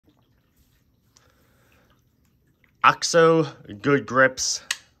OXO Good Grips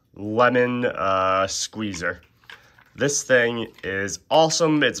Lemon Squeezer. This thing is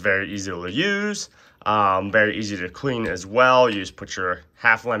awesome. It's very easy to use, very easy to clean as well. You just put your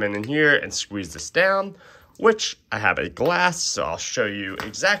half lemon in here and squeeze this down, which I have a glass, so I'll show you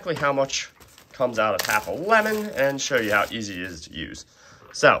exactly how much comes out of half a lemon and show you how easy it is to use.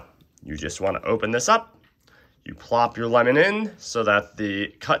 So you just want to open this up. You plop your lemon in so that the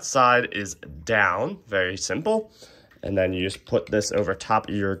cut side is down, very simple. And then you just put this over top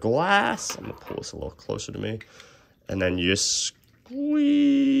of your glass. I'm gonna pull this a little closer to me. And then you just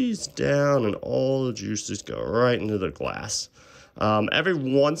squeeze down and all the juices go right into the glass. Every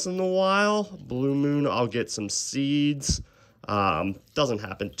once in a while, blue moon, I'll get some seeds. Doesn't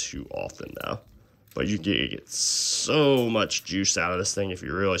happen too often though. But you get so much juice out of this thing if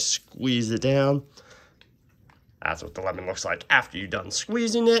you really squeeze it down. That's what the lemon looks like after you're done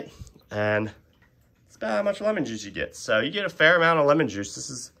squeezing it. And it's about how much lemon juice you get. So you get a fair amount of lemon juice.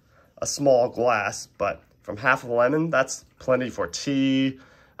 This is a small glass, but from half of a lemon, that's plenty for tea.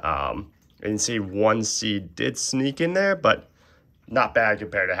 You can see one seed did sneak in there, but not bad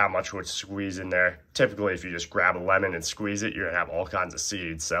compared to how much would squeeze in there. Typically, if you just grab a lemon and squeeze it, you're gonna have all kinds of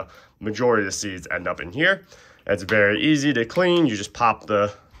seeds. So majority of the seeds end up in here. It's very easy to clean. You just pop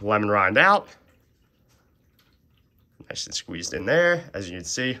the lemon rind out. Nice and squeezed in there. As you can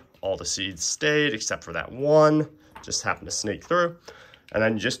see, all the seeds stayed except for that one. Just happened to sneak through. And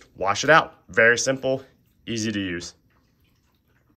then you just wash it out. Very simple, easy to use.